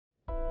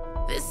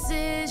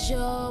is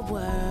your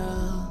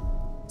world,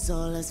 so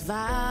let's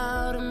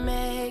vow to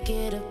make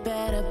it a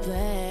better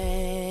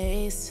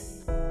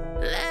place.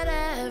 Let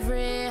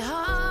every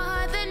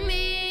heart that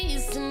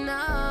needs to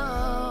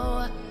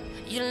know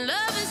your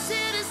love is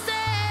here to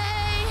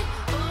stay.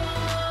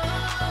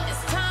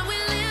 It's time we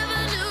live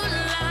a new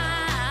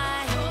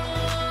life.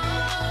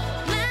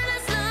 Let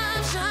us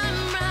love shine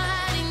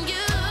bright in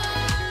you.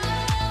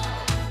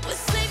 We're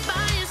saved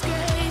by His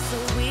grace, so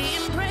we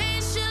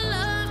embrace your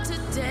love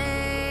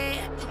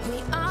today. We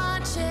are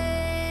changed.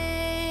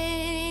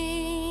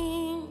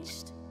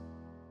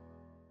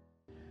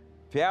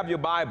 If you have your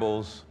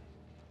Bibles,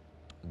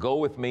 go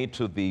with me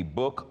to the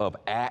book of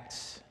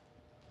Acts,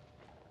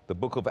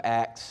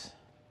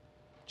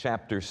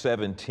 chapter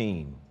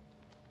 17.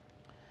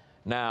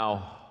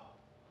 Now,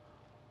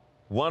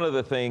 one of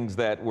the things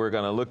that we're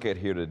going to look at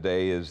here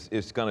today is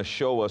it's going to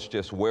show us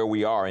just where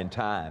we are in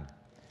time.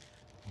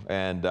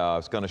 And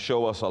it's going to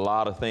show us a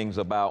lot of things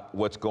about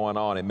what's going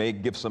on. It may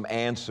give some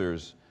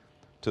answers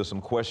to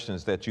some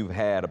questions that you've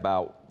had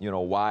about,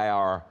 why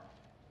are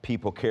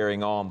people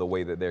carrying on the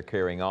way that they're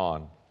carrying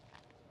on.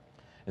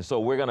 And so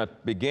we're going to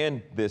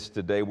begin this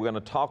today. We're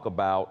going to talk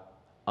about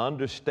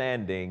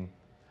understanding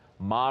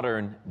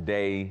modern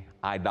day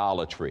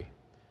idolatry.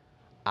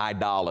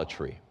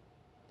 Idolatry.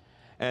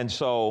 And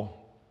so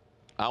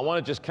I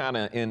want to just kind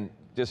of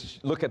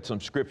just look at some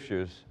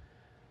scriptures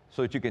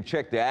so that you can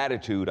check the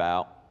attitude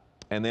out,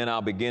 and then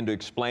I'll begin to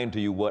explain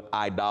to you what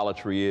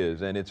idolatry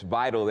is. And it's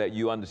vital that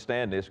you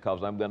understand this,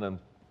 because I'm going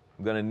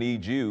to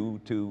need you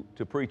to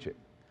preach it.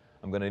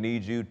 I'm going to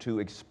need you to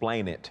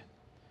explain it.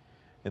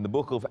 In the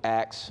book of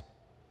Acts,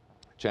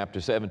 chapter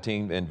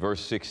 17 and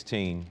verse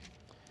 16,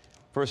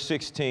 verse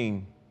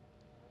 16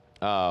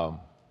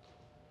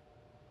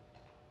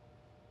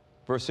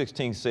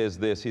 says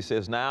this. He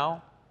says,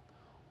 "Now,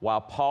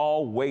 while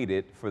Paul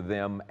waited for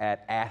them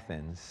at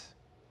Athens,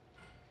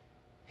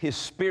 his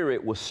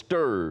spirit was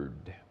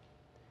stirred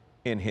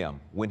in him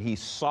when he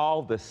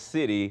saw the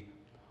city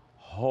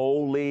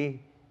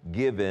wholly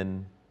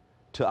given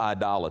to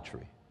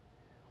idolatry."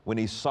 When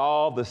he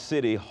saw the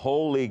city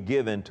wholly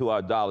given to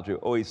idolatry,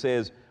 he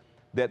says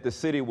that the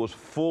city was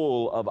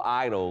full of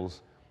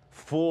idols,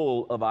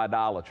 full of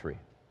idolatry.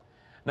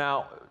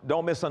 Now,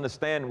 don't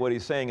misunderstand what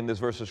he's saying in this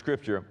verse of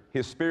scripture.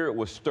 His spirit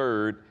was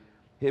stirred.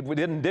 It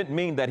didn't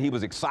mean that he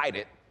was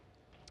excited.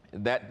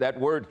 That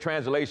word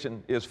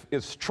translation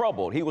is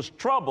troubled. He was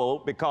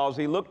troubled because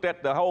he looked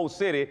at the whole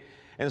city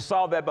and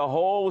saw that the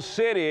whole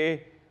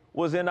city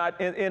was in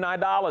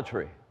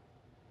idolatry.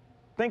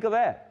 Think of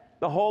that.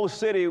 The whole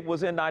city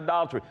was in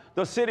idolatry.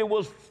 The city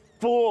was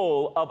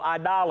full of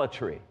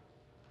idolatry.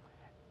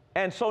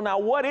 And so now,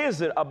 what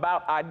is it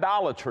about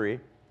idolatry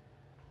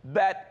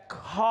that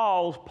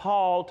caused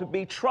Paul to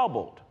be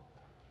troubled?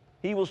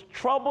 He was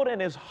troubled in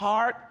his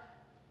heart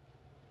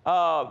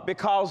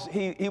because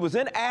he was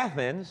in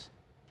Athens,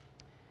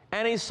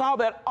 and he saw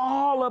that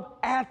all of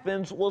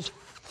Athens was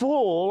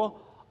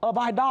full of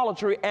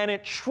idolatry, and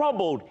it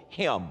troubled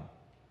him.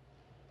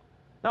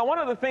 Now, one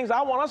of the things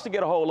I want us to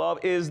get a hold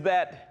of is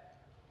that,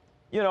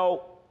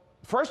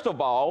 first of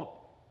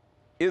all,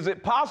 is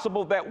it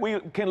possible that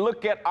we can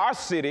look at our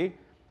city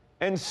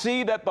and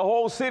see that the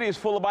whole city is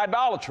full of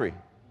idolatry?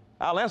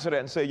 I'll answer that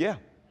and say, yeah.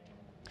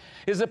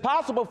 Is it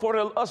possible for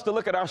us to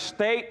look at our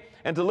state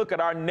and to look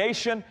at our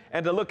nation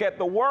and to look at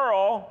the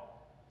world,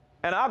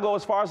 and I'll go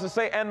as far as to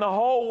say, and the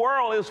whole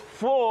world is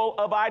full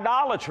of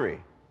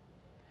idolatry?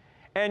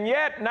 And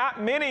yet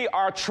not many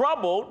are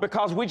troubled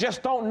because we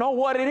just don't know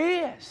what it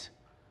is.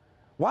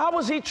 Why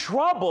was he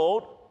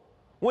troubled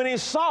when he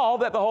saw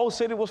that the whole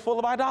city was full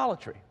of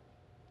idolatry?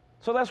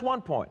 So that's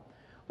one point.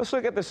 Let's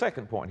look at the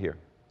second point here.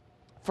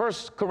 1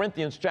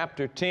 Corinthians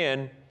chapter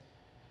 10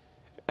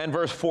 and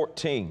verse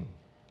 14.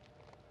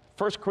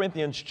 1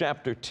 Corinthians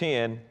chapter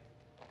 10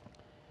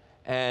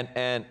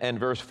 and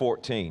verse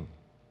 14.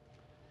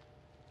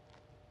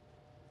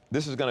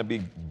 This is going to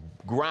be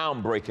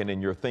groundbreaking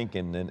in your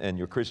thinking and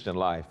your Christian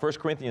life. 1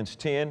 Corinthians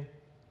 10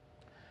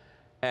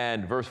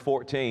 and verse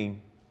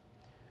 14.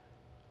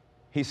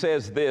 He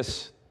says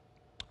this: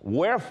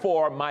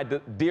 "Wherefore, my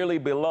dearly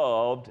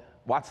beloved,"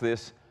 watch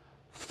this,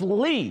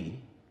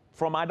 "flee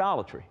from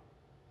idolatry."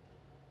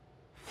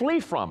 Flee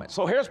from it.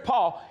 So here's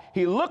Paul.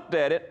 He looked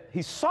at it.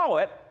 He saw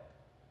it.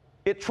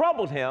 It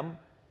troubled him.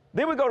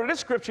 Then we go to this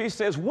scripture. He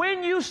says,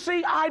 when you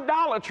see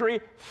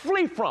idolatry,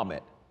 flee from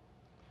it.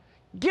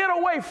 Get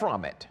away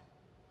from it.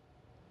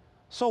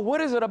 So what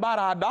is it about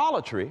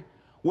idolatry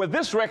where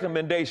this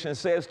recommendation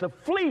says to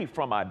flee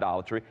from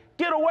idolatry,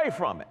 get away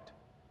from it?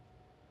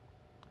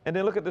 And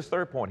then look at this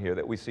third point here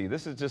that we see.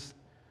 This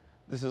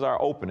is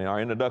our opening, our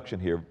introduction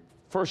here.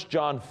 1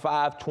 John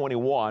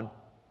 5:21.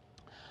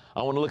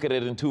 I want to look at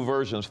it in two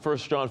versions.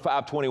 1 John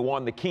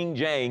 5:21, the King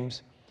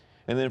James,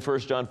 and then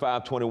 1 John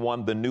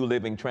 5:21, the New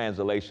Living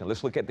Translation.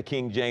 Let's look at the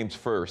King James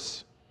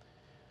first.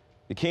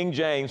 The King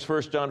James,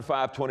 1 John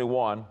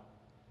 5:21,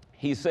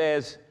 he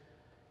says,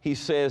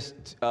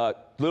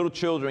 little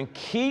children,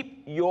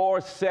 keep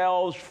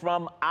yourselves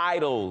from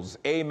idols.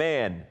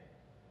 Amen.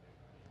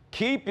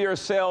 Keep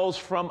yourselves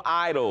from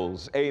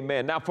idols.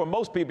 Amen. Now, for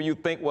most people, you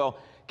think, well,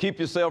 keep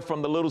yourself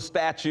from the little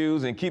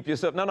statues and keep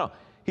yourself. No, no.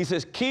 He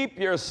says, keep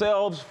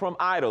yourselves from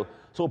idols.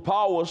 So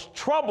Paul was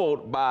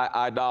troubled by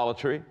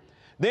idolatry.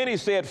 Then he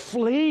said,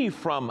 flee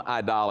from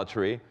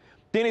idolatry.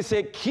 Then he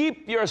said,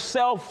 keep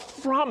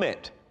yourself from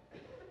it.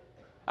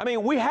 I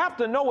mean, we have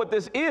to know what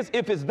this is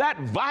if it's that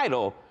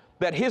vital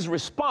that his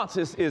response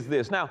is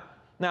this. Now,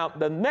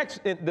 the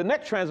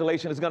next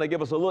translation is going to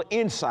give us a little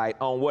insight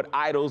on what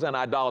idols and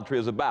idolatry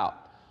is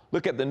about.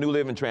 Look at the New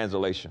Living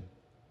Translation.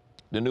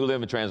 The New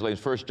Living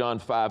Translation, 1 John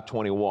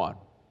 5:21.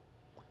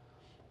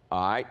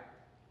 All right.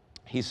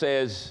 He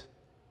says,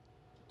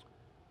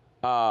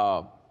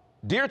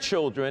 dear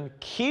children,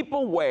 keep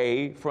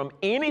away from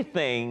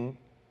anything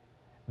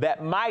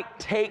that might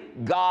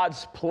take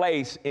God's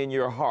place in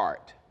your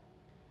heart.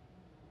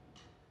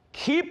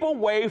 Keep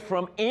away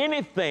from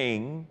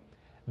anything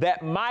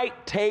that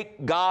might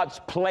take God's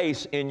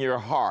place in your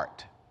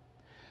heart.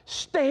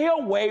 Stay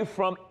away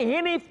from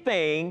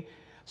anything.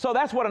 So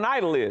that's what an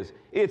idol is.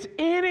 It's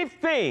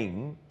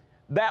anything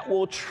that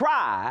will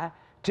try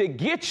to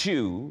get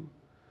you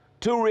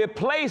to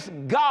replace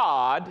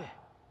God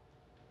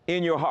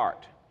in your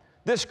heart.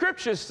 The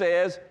scripture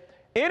says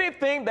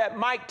anything that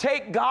might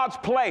take God's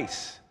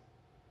place.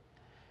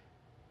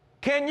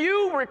 Can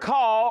you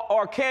recall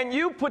or can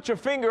you put your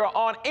finger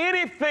on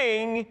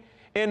anything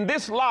in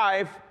this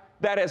life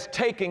that has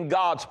taken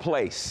God's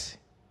place?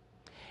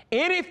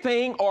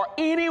 Anything or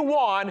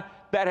anyone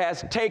that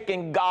has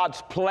taken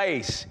God's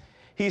place.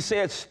 He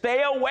said,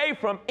 stay away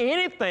from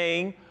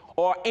anything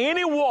or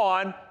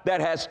anyone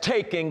that has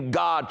taken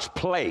God's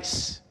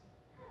place.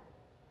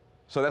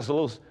 So that's a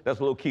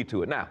little key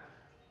to it. Now,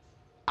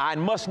 I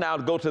must now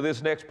go to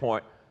this next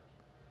point.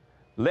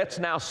 Let's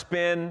now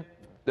spend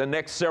the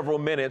next several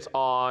minutes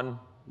on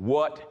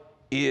what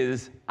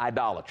is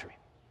idolatry.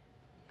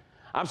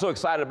 I'm so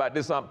excited about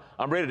this. I'm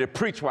ready to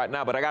preach right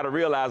now, but I got to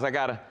realize I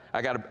got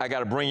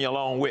to bring you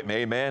along with me.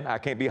 Amen. I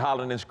can't be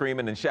hollering and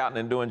screaming and shouting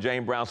and doing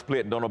James Brown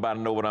split and don't nobody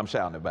know what I'm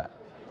shouting about.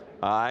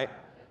 All right.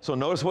 So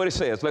notice what it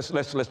says.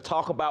 Let's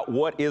talk about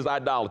what is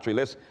idolatry.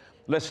 Let's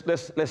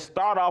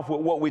start off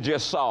with what we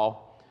just saw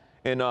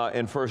in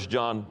 1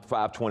 John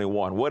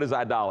 5:21. What is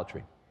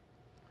idolatry?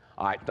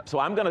 All right. So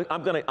I'm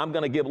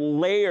gonna give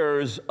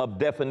layers of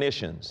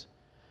definitions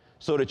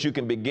so that you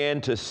can begin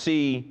to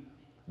see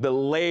the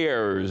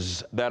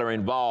layers that are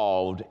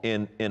involved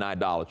in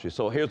idolatry.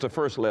 So here's the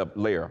first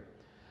layer.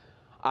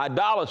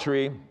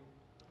 Idolatry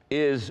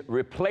is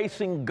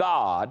replacing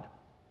God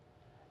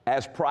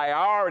as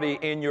priority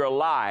in your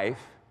life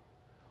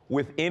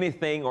with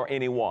anything or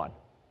anyone.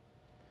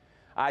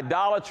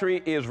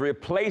 Idolatry is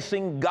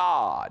replacing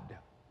God.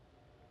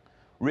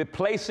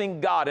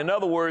 Replacing God. In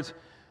other words,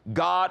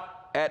 God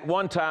at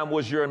one time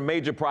was your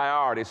major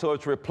priority. So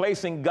it's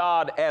replacing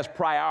God as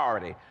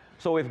priority.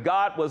 So if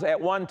God was at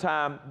one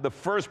time the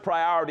first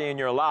priority in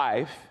your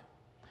life,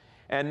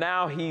 and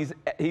now he's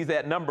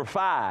at number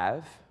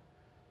 5,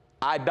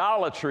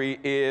 idolatry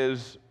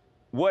is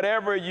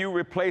whatever you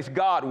replace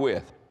God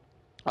with,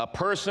 a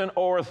person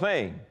or a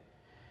thing.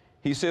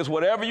 He says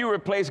whatever you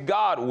replace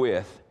God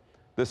with,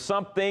 the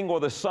something or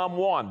the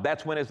someone,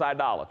 that's when it's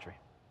idolatry.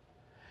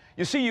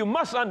 You see, you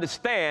must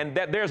understand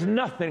that there's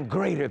nothing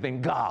greater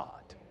than God.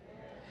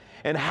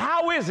 And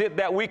how is it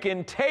that we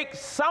can take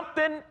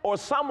something or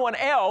someone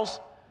else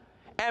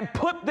and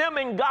put them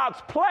in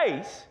God's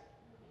place?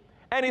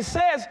 And he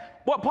says,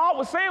 what Paul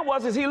was saying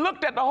is he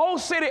looked at the whole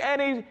city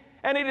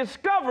and he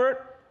discovered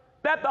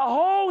that the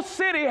whole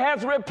city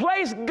has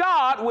replaced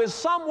God with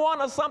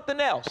someone or something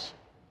else.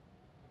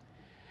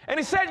 And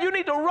he said, you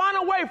need to run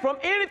away from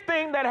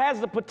anything that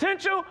has the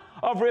potential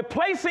of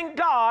replacing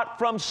God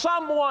from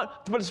someone,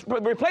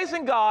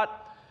 replacing God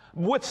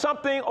with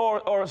something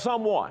or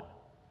someone.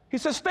 He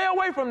says, stay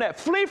away from that,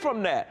 flee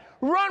from that,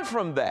 run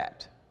from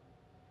that.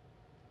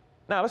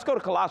 Now, let's go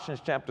to Colossians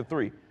chapter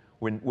 3.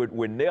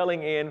 We're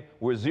nailing in,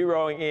 we're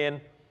zeroing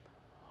in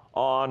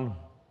on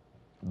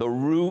the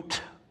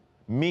root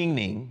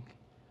meaning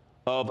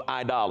of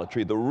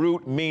idolatry, the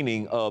root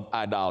meaning of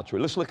idolatry.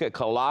 Let's look at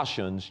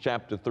Colossians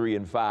chapter 3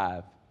 and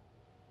 5.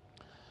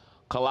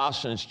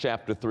 Colossians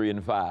chapter 3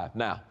 and 5.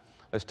 Now,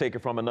 let's take it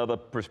from another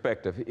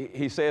perspective.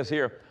 He says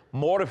here,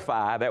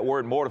 mortify, that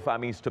word mortify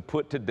means to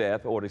put to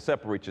death or to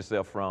separate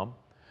yourself from.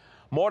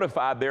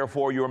 Mortify,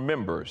 therefore, your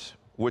members,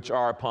 which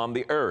are upon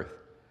the earth.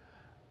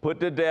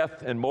 Put to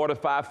death and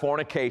mortify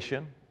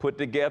fornication. Put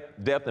to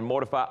death and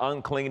mortify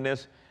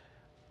uncleanness,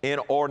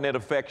 inordinate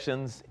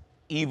affections,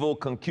 evil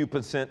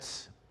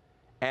concupiscence,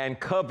 and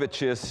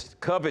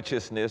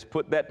covetousness.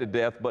 Put that to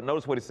death. But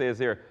notice what it says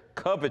here,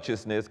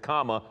 covetousness,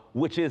 comma,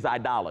 which is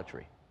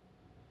idolatry.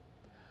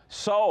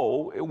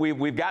 So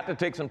we've got to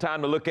take some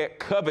time to look at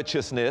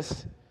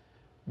covetousness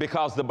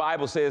because the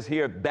Bible says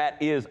here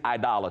that is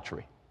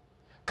idolatry.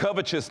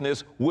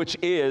 Covetousness, which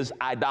is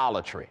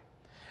idolatry.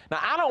 Now,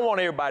 I don't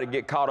want everybody to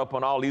get caught up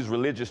on all these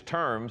religious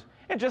terms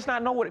and just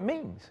not know what it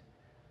means.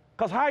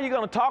 Because how are you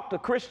going to talk to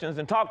Christians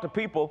and talk to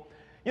people?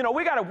 You know,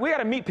 we got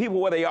to meet people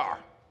where they are.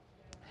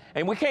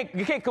 And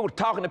you can't go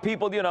talking to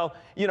people,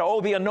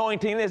 oh, the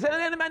anointing is.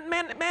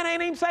 Man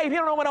ain't even saved. He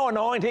don't know what no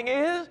anointing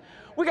is.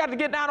 We got to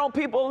get down on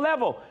people's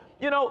level.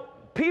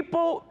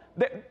 People,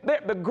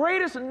 the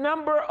greatest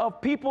number of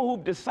people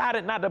who've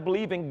decided not to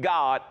believe in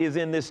God is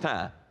in this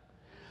time.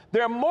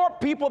 There are more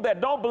people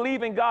that don't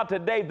believe in God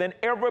today than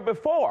ever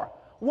before.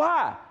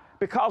 Why?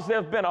 Because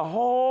there's been a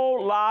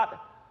whole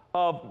lot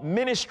of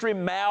ministry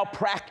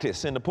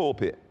malpractice in the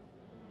pulpit.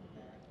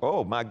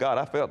 Oh, my God,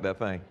 I felt that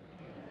thing.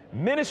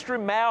 Ministry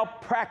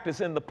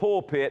malpractice in the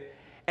pulpit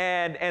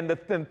and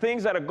the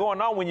things that are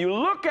going on. When you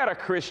look at a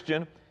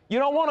Christian, you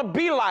don't want to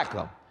be like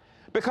them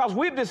because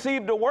we've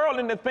deceived the world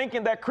into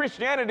thinking that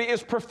Christianity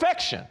is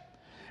perfection.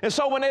 And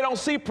so when they don't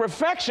see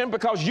perfection,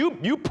 because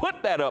you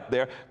put that up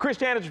there,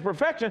 Christianity is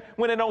perfection,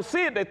 when they don't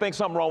see it, they think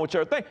something wrong with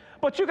your thing.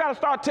 But you got to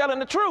start telling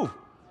the truth.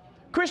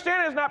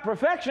 Christianity is not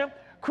perfection.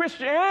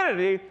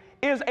 Christianity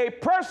is a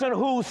person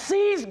who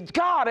sees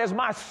God as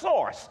my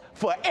source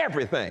for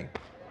everything.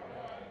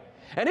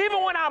 And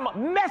even when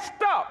I'm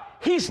messed up,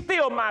 he's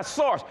still my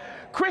source.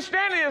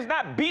 Christianity is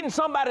not beating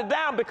somebody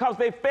down because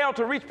they failed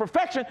to reach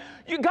perfection.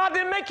 God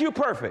didn't make you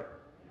perfect.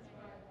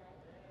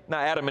 Now,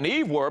 Adam and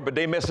Eve were, but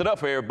they messed it up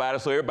for everybody,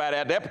 so everybody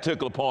at that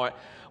particular point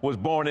was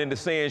born into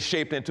sin,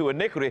 shaped into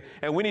iniquity,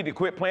 and we need to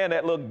quit playing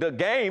that little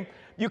game.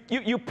 You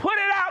put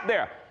it out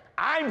there.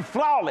 I'm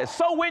flawless.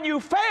 So when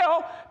you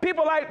fail,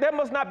 people are like, there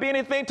must not be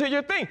anything to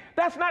your thing.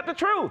 That's not the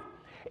truth.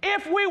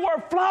 If we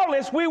were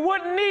flawless, we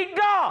wouldn't need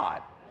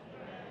God.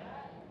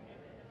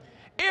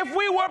 If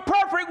we were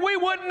perfect, we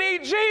wouldn't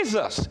need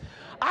Jesus.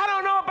 I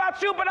don't know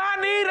about you, but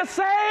I need a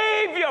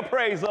Savior,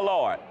 praise the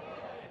Lord.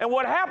 And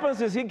what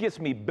happens is he gets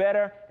me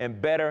better and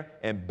better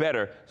and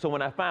better. So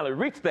when I finally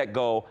reach that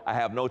goal, I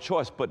have no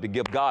choice but to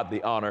give God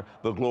the honor,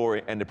 the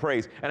glory, and the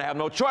praise. And I have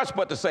no choice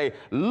but to say,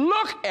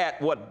 look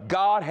at what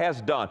God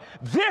has done.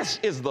 This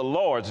is the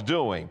Lord's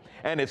doing,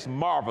 and it's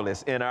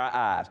marvelous in our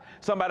eyes.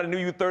 Somebody knew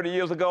you 30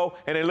 years ago,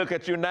 and they look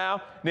at you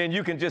now, then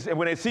you can just, and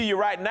when they see you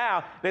right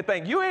now, they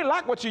think, you ain't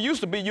like what you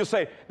used to be. You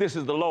say, this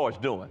is the Lord's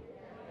doing,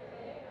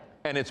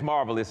 and it's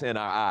marvelous in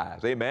our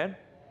eyes. Amen?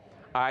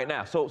 All right,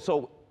 now,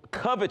 so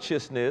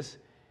covetousness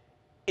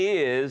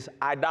is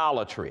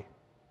idolatry.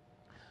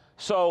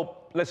 So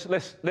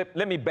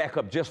let me back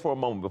up just for a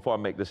moment before I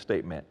make this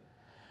statement.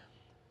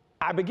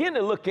 I begin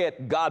to look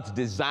at God's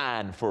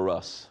design for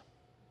us.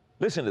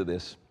 Listen to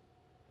this.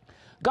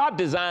 God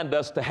designed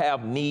us to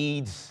have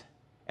needs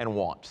and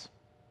wants.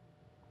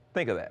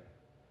 Think of that.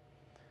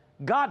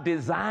 God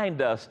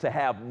designed us to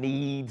have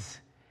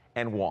needs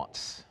and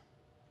wants.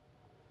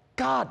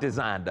 God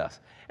designed us.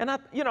 And I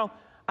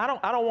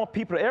don't want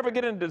people to ever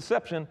get into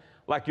deception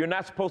like you're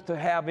not supposed to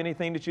have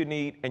anything that you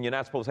need and you're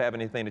not supposed to have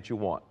anything that you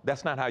want.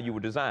 That's not how you were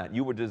designed.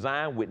 You were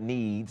designed with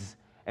needs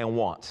and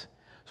wants.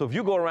 So if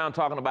you go around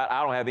talking about,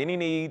 I don't have any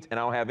needs and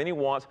I don't have any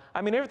wants,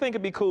 I mean, everything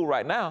could be cool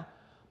right now,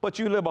 but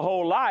you live a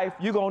whole life,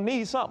 you're going to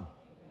need something.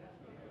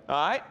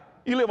 All right?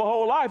 You live a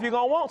whole life, you're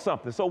going to want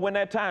something. So when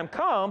that time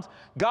comes,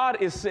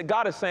 God is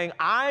saying,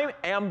 I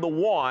am the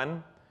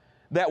one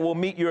that will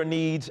meet your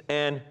needs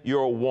and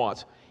your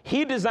wants.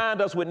 He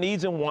designed us with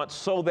needs and wants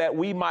so that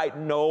we might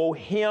know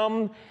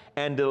him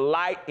and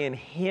delight in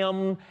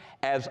him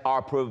as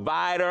our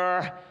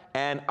provider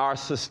and our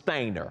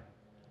sustainer.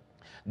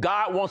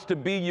 God wants to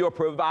be your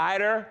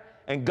provider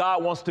and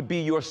God wants to be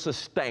your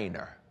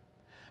sustainer.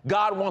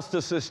 God wants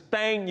to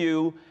sustain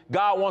you.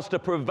 God wants to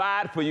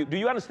provide for you. Do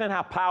you understand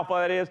how powerful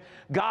that is?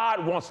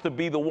 God wants to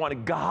be the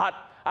one. God,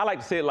 I like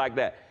to say it like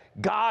that.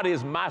 God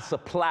is my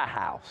supply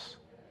house.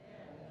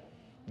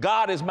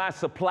 God is my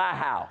supply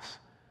house.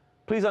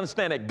 Please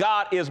understand that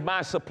God is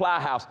my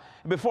supply house.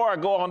 Before I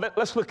go on,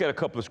 let's look at a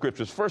couple of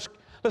scriptures. First,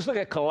 let's look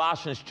at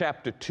Colossians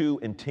chapter 2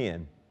 and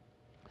 10.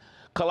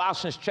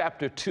 Colossians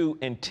chapter 2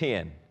 and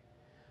 10.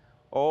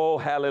 Oh,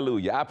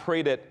 hallelujah. I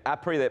pray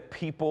that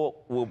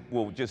people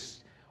will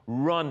just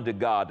run to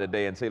God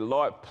today and say,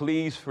 Lord,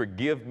 please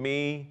forgive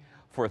me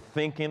for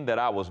thinking that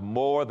I was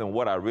more than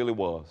what I really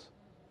was.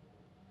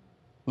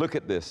 Look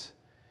at this.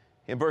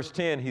 In verse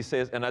 10, he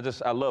says, and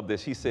I love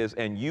this. He says,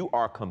 and you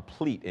are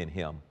complete in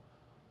him.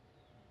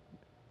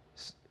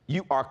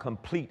 You are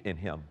complete in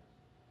him.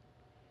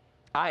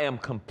 I am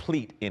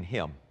complete in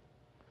him.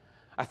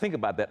 I think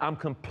about that. I'm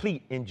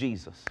complete in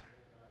Jesus.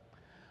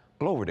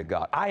 Glory to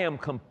God. I am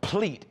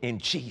complete in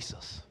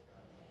Jesus.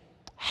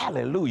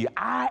 Hallelujah.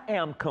 I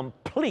am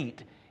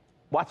complete,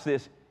 watch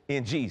this,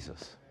 in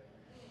Jesus.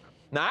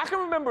 Now, I can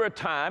remember a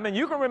time, and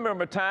you can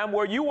remember a time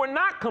where you were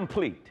not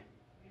complete.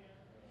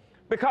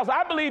 Because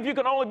I believe you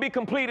can only be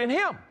complete in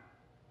him.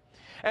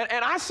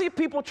 And I see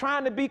people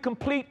trying to be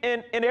complete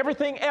in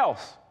everything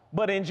else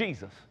but in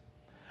Jesus.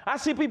 I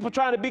see people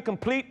trying to be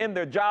complete in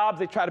their jobs.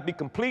 They try to be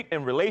complete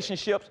in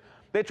relationships.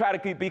 They try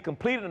to be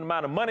complete in the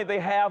amount of money they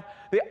have.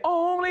 The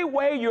only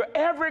way you're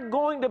ever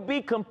going to be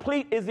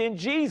complete is in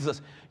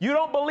Jesus. You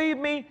don't believe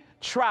me?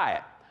 Try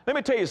it. Let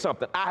me tell you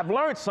something. I've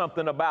learned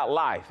something about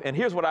life, and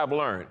here's what I've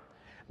learned.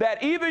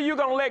 That either you're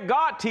going to let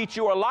God teach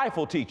you or life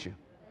will teach you.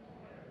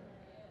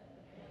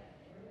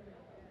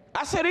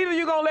 I said either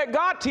you're going to let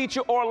God teach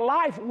you or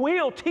life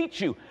will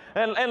teach you.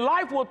 And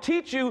life will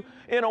teach you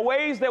in a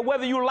ways that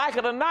whether you like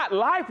it or not,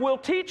 life will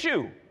teach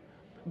you.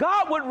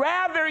 God would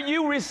rather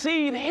you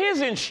receive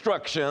his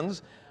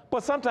instructions,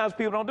 but sometimes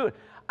people don't do it.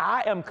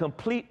 I am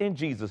complete in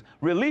Jesus.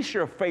 Release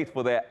your faith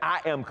for that.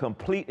 I am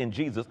complete in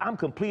Jesus. I'm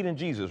complete in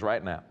Jesus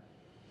right now.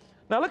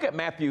 Now look at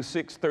Matthew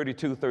 6,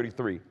 32,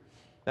 33.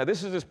 Now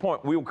this is this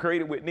point. We were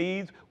created with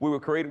needs. We were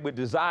created with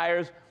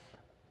desires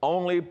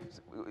only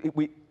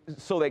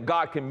so that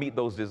God can meet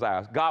those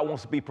desires. God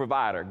wants to be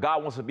provider.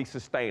 God wants to be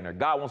sustainer.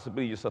 God wants to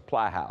be your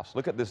supply house.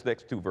 Look at this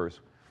next two verses.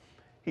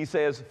 He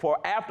says, for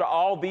after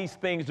all these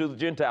things do the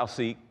Gentiles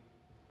seek,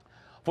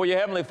 for your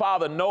heavenly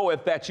Father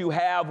knoweth that you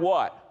have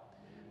what?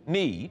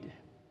 Need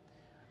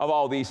of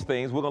all these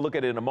things. We're going to look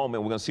at it in a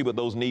moment. We're going to see what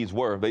those needs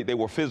were. They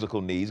were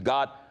physical needs.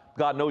 God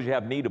knows you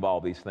have need of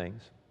all these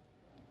things.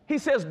 He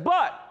says,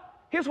 but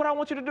here's what I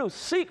want you to do.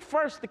 Seek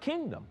first the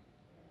kingdom.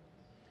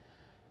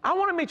 I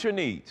want to meet your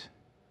needs.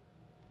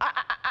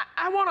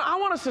 I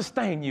want to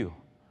sustain you.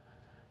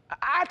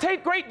 I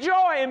take great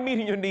joy in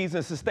meeting your needs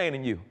and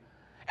sustaining you.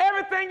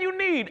 Everything you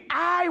need,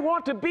 I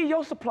want to be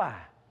your supply.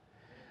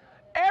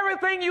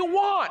 Everything you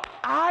want,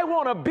 I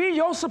want to be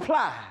your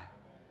supply.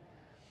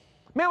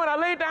 Man, when I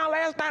laid down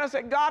last night, I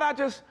said, God,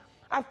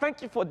 I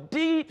thank you for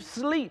deep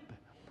sleep.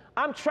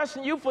 I'm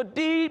trusting you for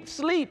deep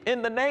sleep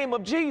in the name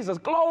of Jesus.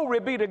 Glory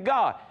be to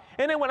God.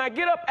 And then when I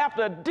get up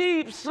after a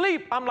deep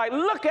sleep, I'm like,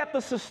 look at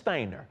the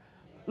sustainer.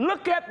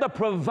 Look at the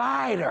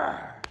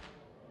provider.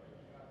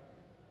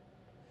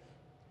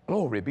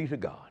 Glory be to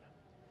God.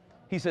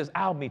 He says,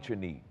 I'll meet your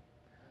need.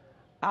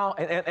 I'll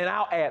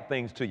add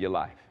things to your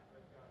life.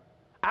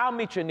 I'll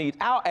meet your needs.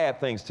 I'll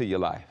add things to your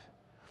life.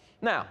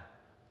 Now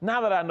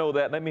that I know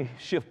that, let me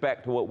shift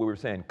back to what we were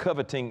saying.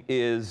 Coveting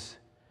is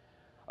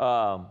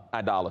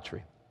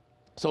idolatry.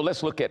 So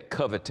let's look at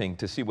coveting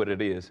to see what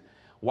it is.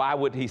 Why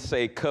would he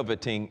say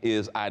coveting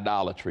is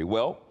idolatry?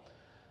 Well,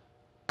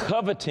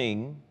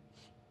 coveting,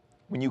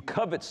 when you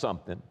covet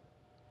something,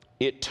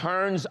 it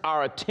turns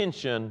our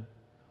attention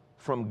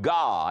from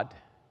God.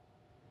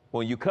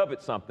 When you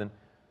covet something,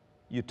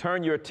 you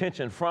turn your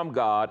attention from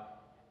God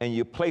and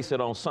you place it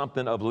on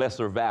something of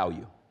lesser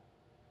value.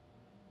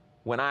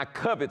 When I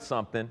covet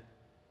something,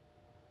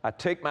 I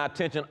take my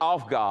attention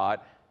off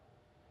God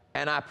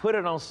and I put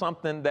it on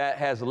something that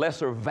has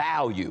lesser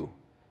value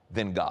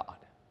than God.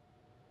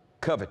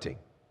 Coveting.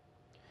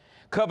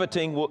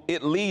 Coveting,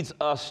 it leads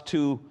us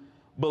to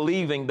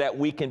believing that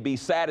we can be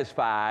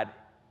satisfied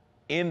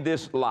in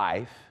this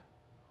life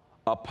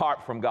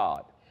apart from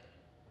God.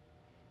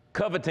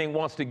 Coveting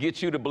wants to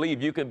get you to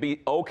believe you can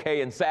be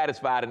okay and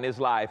satisfied in this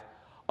life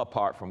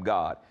apart from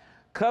God.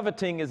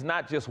 Coveting is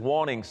not just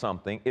wanting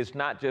something. It's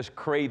not just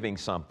craving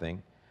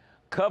something.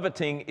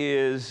 Coveting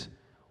is,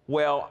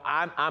 well,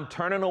 I'm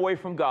turning away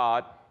from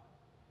God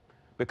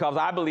because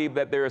I believe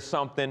that there is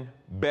something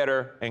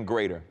better and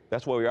greater.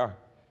 That's where we are.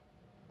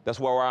 That's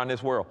where we are in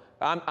this world.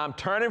 I'm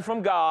turning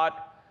from God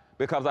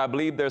because I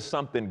believe there's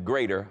something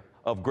greater,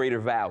 of greater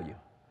value.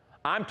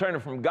 I'm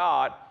turning from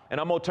God and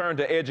I'm going to turn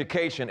to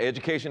education.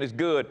 Education is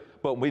good,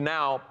 but we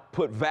now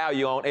put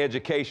value on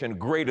education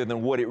greater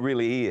than what it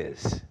really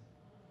is.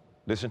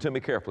 Listen to me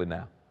carefully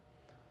now.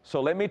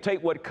 So let me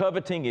take what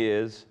coveting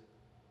is.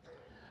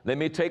 Let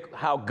me take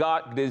how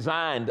God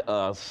designed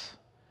us,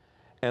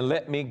 and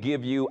let me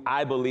give you,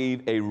 I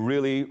believe, a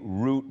really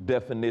root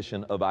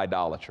definition of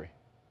idolatry.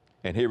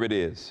 And here it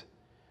is.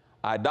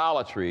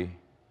 Idolatry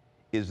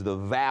is the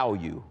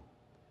value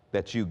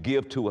that you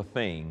give to a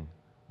thing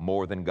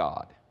more than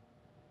God.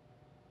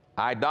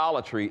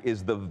 Idolatry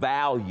is the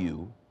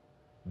value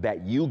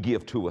that you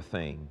give to a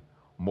thing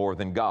more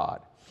than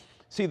God.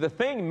 See, the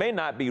thing may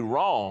not be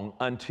wrong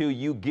until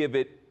you give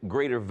it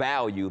greater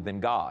value than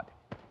God.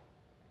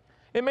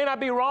 It may not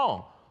be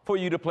wrong for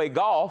you to play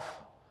golf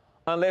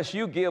unless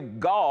you give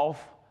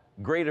golf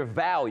greater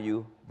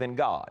value than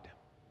God.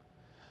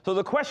 So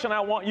the question I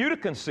want you to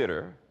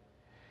consider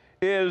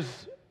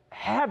is,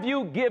 have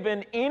you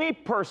given any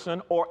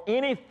person or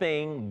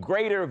anything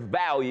greater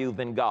value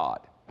than God?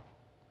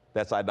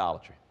 That's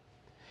idolatry.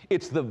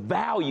 It's the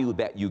value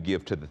that you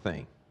give to the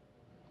thing.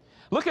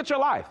 Look at your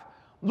life.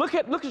 Look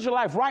at your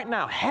life right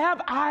now.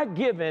 Have I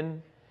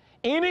given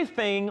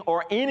anything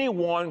or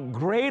anyone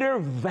greater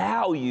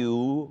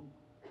value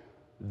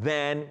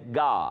than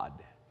God?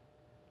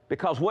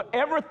 Because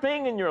whatever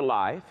thing in your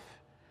life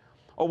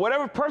or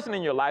whatever person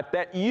in your life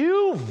that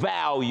you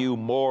value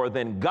more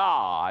than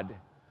God,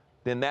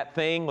 then that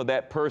thing or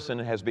that person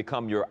has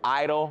become your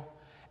idol,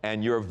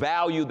 and your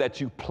value that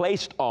you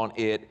placed on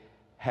it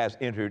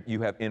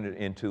you have entered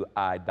into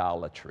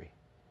idolatry.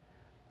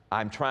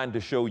 I'm trying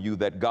to show you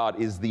that God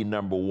is the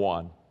number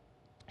one.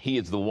 He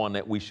is the one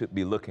that we should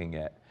be looking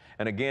at.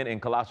 And again, in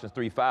Colossians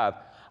 3:5,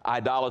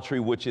 idolatry,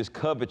 which is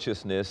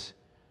covetousness,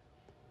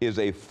 is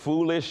a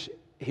foolish,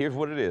 here's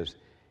what it is.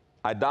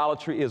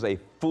 Idolatry is a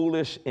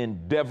foolish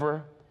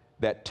endeavor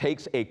that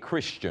takes a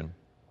Christian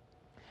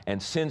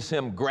and sends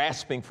him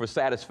grasping for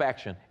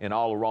satisfaction in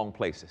all the wrong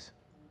places.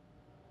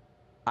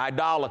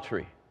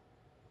 Idolatry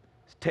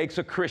takes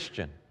a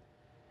Christian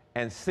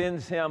and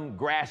sends him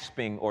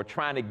grasping or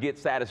trying to get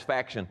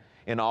satisfaction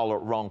in all the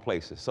wrong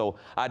places. So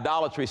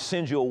idolatry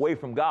sends you away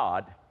from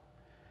God,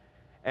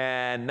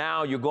 and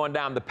now you're going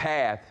down the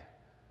path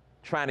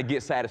trying to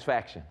get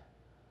satisfaction,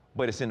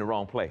 but it's in the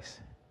wrong place.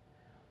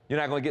 You're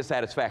not going to get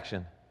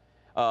satisfaction,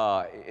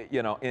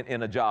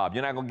 in a job.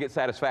 You're not going to get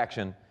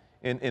satisfaction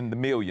in the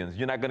millions.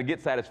 You're not going to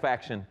get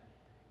satisfaction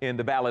in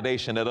the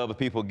validation that other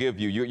people give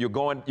you.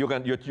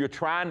 You're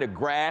trying to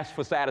grasp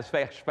for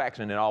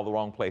satisfaction in all the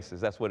wrong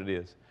places. That's what it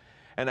is.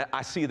 And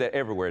I see that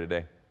everywhere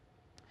today.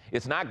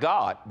 It's not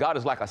God. God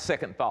is like a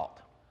second thought.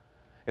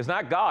 It's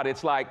not God.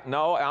 It's like,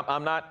 no,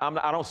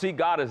 I don't see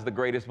God as the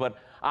greatest, but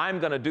I'm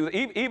going to do,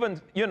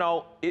 even,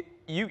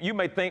 you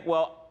may think,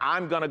 well,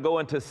 I'm going to go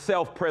into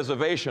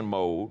self-preservation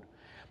mode.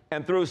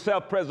 And through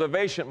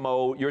self-preservation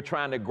mode, you're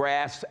trying to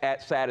grasp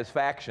at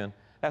satisfaction.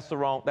 That's the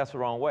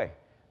wrong way.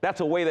 That's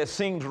a way that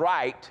seems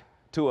right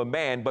to a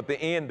man, but the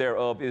end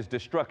thereof is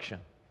destruction.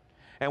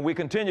 And we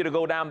continue to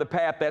go down the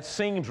path that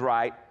seems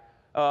right,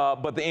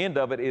 but the end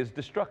of it is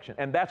destruction.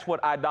 And that's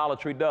what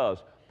idolatry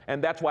does.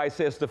 And that's why it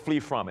says to flee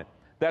from it.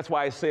 That's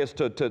why it says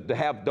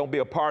don't be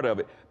a part of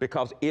it,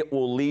 because it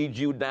will lead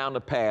you down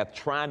the path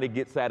trying to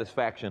get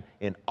satisfaction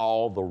in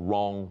all the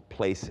wrong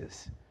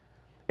places.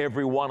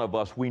 Every one of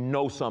us, we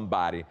know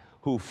somebody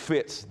who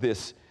fits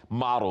this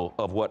model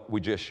of what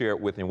we just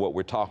shared with and what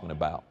we're talking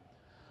about.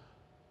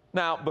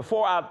 Now,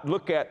 before I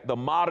look at the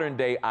modern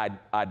day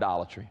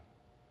idolatry,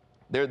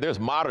 there's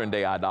modern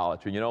day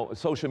idolatry.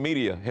 Social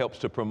media helps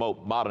to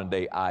promote modern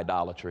day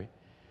idolatry.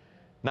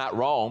 Not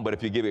wrong, but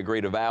if you give it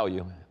greater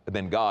value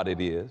than God, it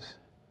is.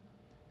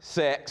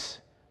 Sex,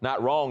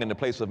 not wrong in the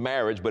place of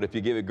marriage, but if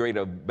you give it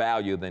greater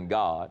value than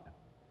God.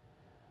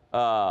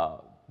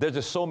 There's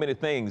just so many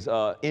things.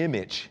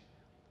 Image,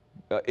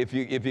 if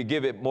you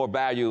give it more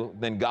value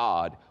than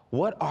God,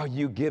 what are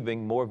you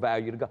giving more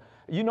value to God?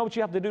 You know what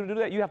you have to do to do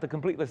that? You have to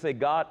completely say,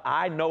 God,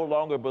 I no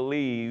longer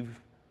believe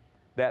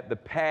that the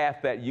path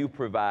that you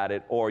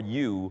provided or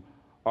you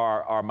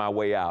are my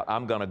way out.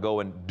 I'm going to go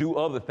and do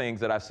other things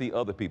that I see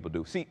other people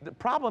do. See, the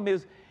problem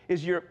is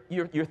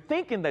you're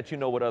thinking that you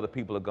know what other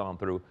people have gone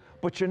through,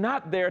 but you're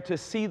not there to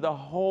see the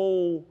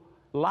whole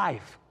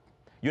life.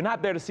 You're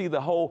not there to see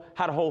how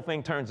the whole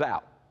thing turns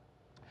out.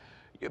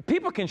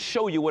 People can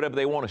show you whatever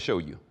they want to show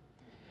you,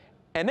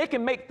 and they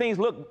can make things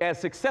look as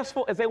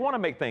successful as they want to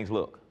make things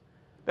look.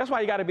 That's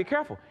why you got to be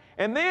careful.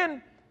 And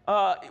then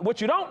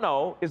what you don't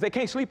know is they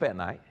can't sleep at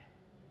night.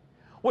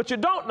 What you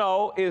don't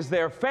know is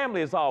their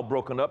family is all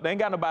broken up. They ain't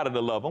got nobody to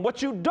love them.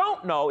 What you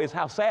don't know is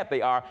how sad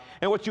they are.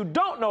 And what you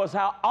don't know is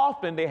how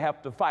often they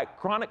have to fight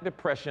chronic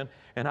depression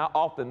and how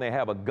often they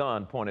have a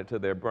gun pointed to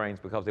their brains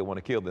because they want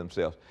to kill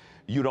themselves.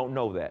 You don't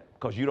know that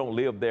because you don't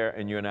live there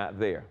and you're not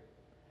there.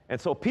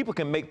 And so people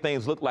can make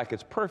things look like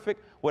it's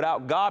perfect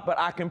without God, but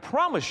I can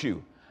promise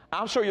you,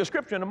 I'll show you a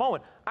scripture in a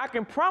moment. I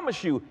can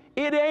promise you,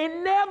 it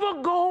ain't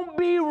never gonna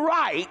be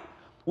right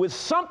with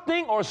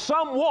something or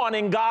someone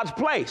in God's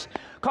place,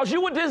 because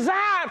you were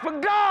designed for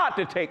God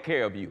to take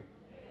care of you.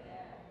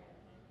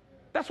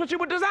 That's what you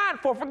were designed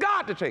for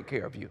God to take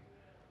care of you.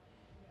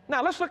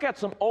 Now let's look at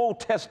some Old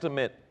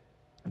Testament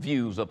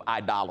views of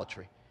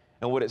idolatry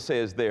and what it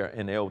says there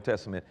in the Old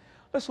Testament.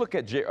 Let's look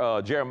at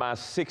Jeremiah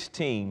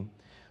 16,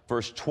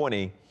 verse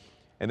 20,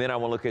 and then I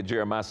want to look at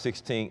Jeremiah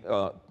 16,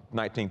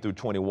 19 through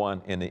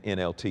 21 in the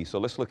NLT. So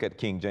let's look at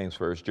King James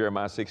first,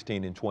 Jeremiah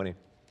 16 and 20.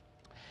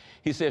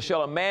 He says,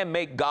 shall a man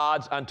make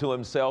gods unto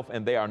himself,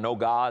 and they are no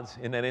gods?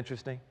 Isn't that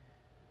interesting?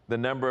 The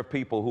number of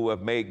people who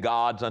have made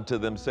gods unto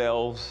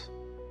themselves,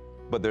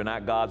 but they're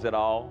not gods at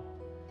all.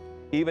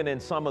 Even in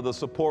some of the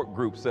support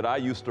groups that I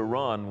used to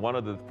run, one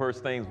of the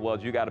first things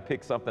was you got to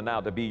pick something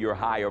out to be your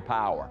higher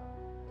power.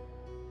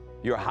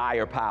 Your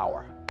higher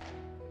power.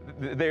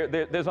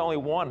 There's only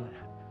one.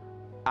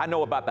 I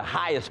know about the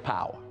highest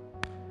power.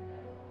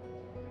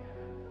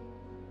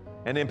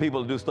 And then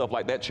people do stuff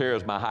like that chair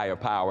is my higher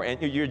power.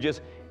 And you're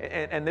just,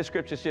 and this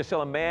scripture says,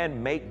 shall a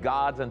man make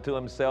gods unto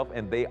himself,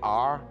 and they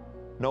are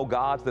no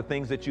gods? The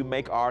things that you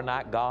make are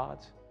not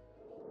gods.